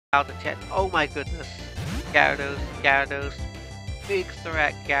out of 10. Oh my goodness. Gyarados, Gyarados. Big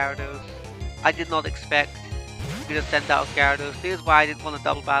threat, Gyarados. I did not expect you to send out Gyarados. This is why I didn't want to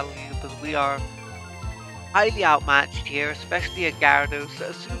double battle you, because we are highly outmatched here, especially a Gyarados.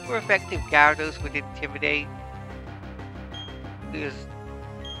 A super effective Gyarados with Intimidate. He is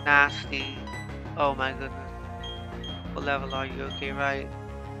nasty. Oh my goodness. What level are you? Okay, right.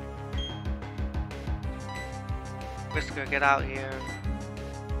 Whisker, get out here.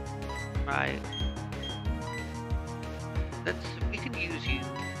 Right. We can use you.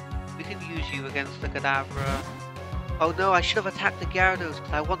 We can use you against the Kadabra. Oh no, I should have attacked the Gyarados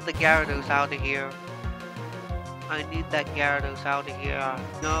because I want the Gyarados out of here. I need that Gyarados out of here.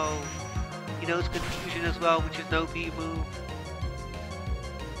 No. He knows Confusion as well, which is no B move.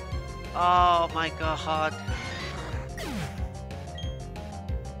 Oh my god.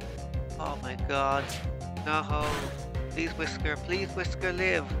 Oh my god. No. Please Whisker,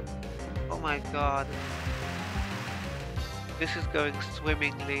 live. Oh my god. This is going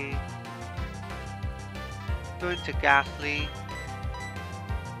swimmingly. Going to Ghastly.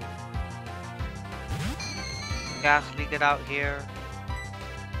 Ghastly, get out here.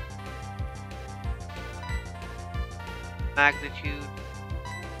 Magnitude.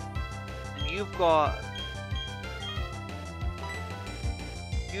 And you've got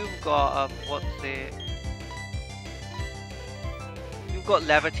what's it? You've got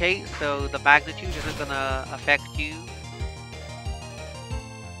Levitate, so the magnitude isn't gonna affect you.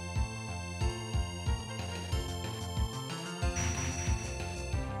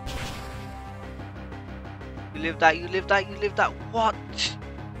 You live that. What?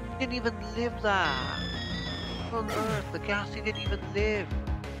 You didn't even live that. What on earth? The Ghastly didn't even live.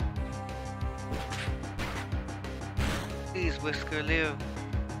 Please, Whisker, live.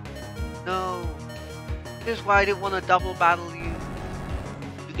 No. This is why I didn't want to double battle you.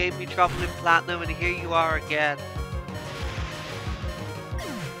 You gave me trouble in Platinum and here you are again.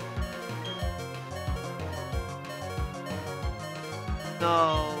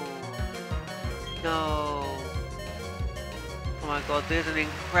 No. No. Oh my god, there's an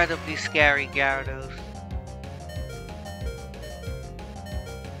incredibly scary Gyarados.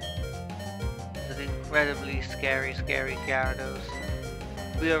 There's an incredibly scary Gyarados.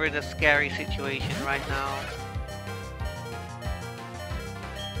 We are in a scary situation right now.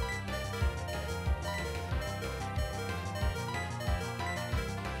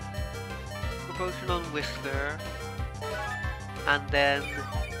 Potion on Whisker, and then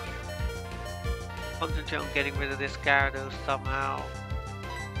concentrate on getting rid of this Gyarados somehow.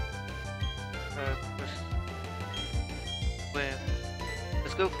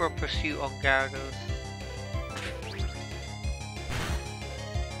 Let's go for a pursuit on Gyarados.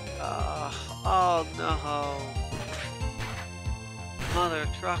 Oh no. Mother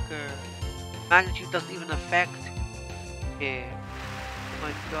trucker. Magnitude doesn't even affect it. Oh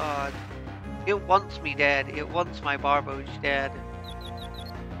my god. It wants me dead. It wants my Barboach dead.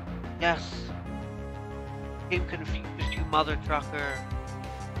 Yes. Game confused, you mother trucker.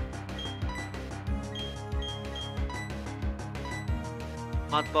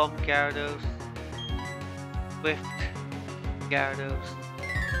 Mud Bomb Gyarados. Swift Gyarados.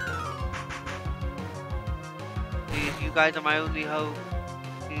 Please, you guys are my only hope.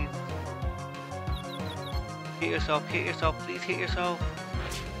 Please. Hit yourself, please hit yourself.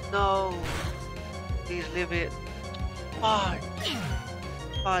 No. Please live it. Fudge.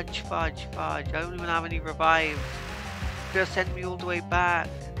 I don't even have any revives. Just send me all the way back.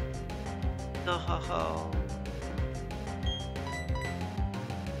 No.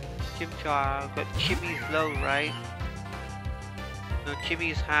 Chimchar, I've got Chimmy's low, right? No,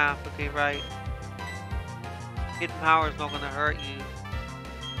 Chimmy's half. Okay, right. Hidden power is not gonna hurt you.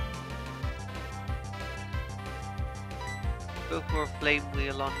 Go for a flame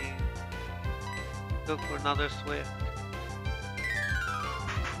wheel on you. Go for another Swift.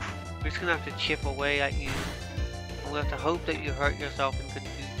 We're just gonna have to chip away at you. And we'll have to hope that you hurt yourself in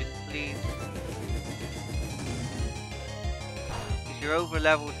Confusion, please. Because you're over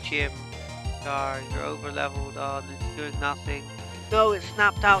leveled, Chim. You're over leveled on, it's doing nothing. No, it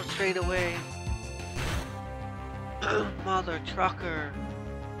snapped out straight away. Mother trucker.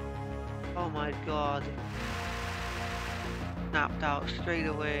 Oh my god. Snapped out straight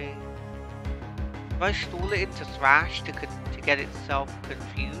away. Do I stall it into Thrash to get itself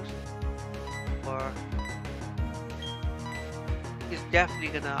confused? Or he's definitely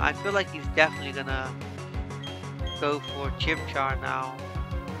gonna, I feel like he's definitely gonna go for Chimchar now.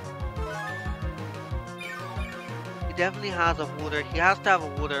 He definitely has a water, he has to have a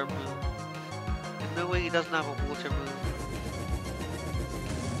water move. There's no way he doesn't have a water move.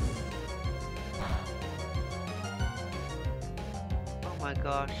 my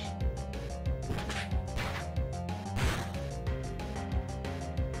gosh.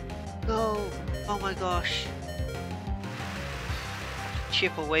 No! Oh my gosh.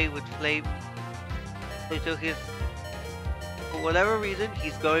 Chip away with flame. So he's, for whatever reason,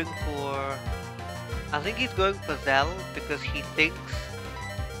 he's going for, I think he's going for Zell because he thinks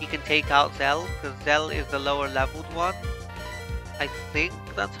he can take out Zell because Zell is the lower leveled one. I think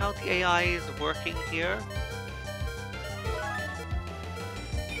that's how the AI is working here.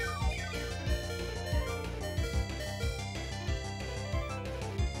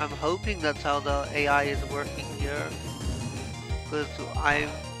 I'm hoping that's how the AI is working here. Because I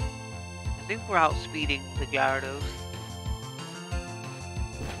think we're outspeeding the Gyarados.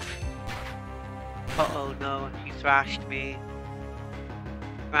 Uh-oh, no, he thrashed me.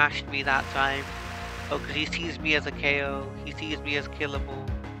 Thrashed me that time. Oh, because he sees me as a KO. He sees me as killable.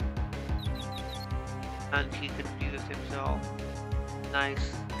 And he confused himself.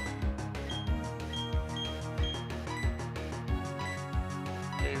 Nice.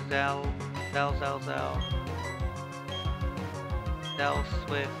 Okay, Zell. Zell. Zell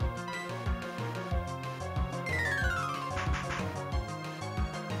Swift.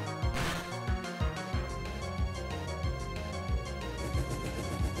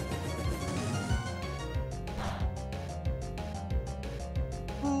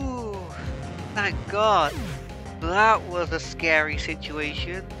 Ooh, thank God. That was a scary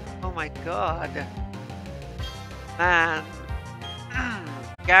situation. Oh my God. Man.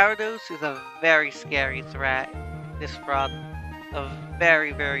 Gyarados is a very scary threat. This run. A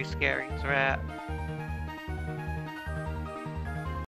very, very scary threat.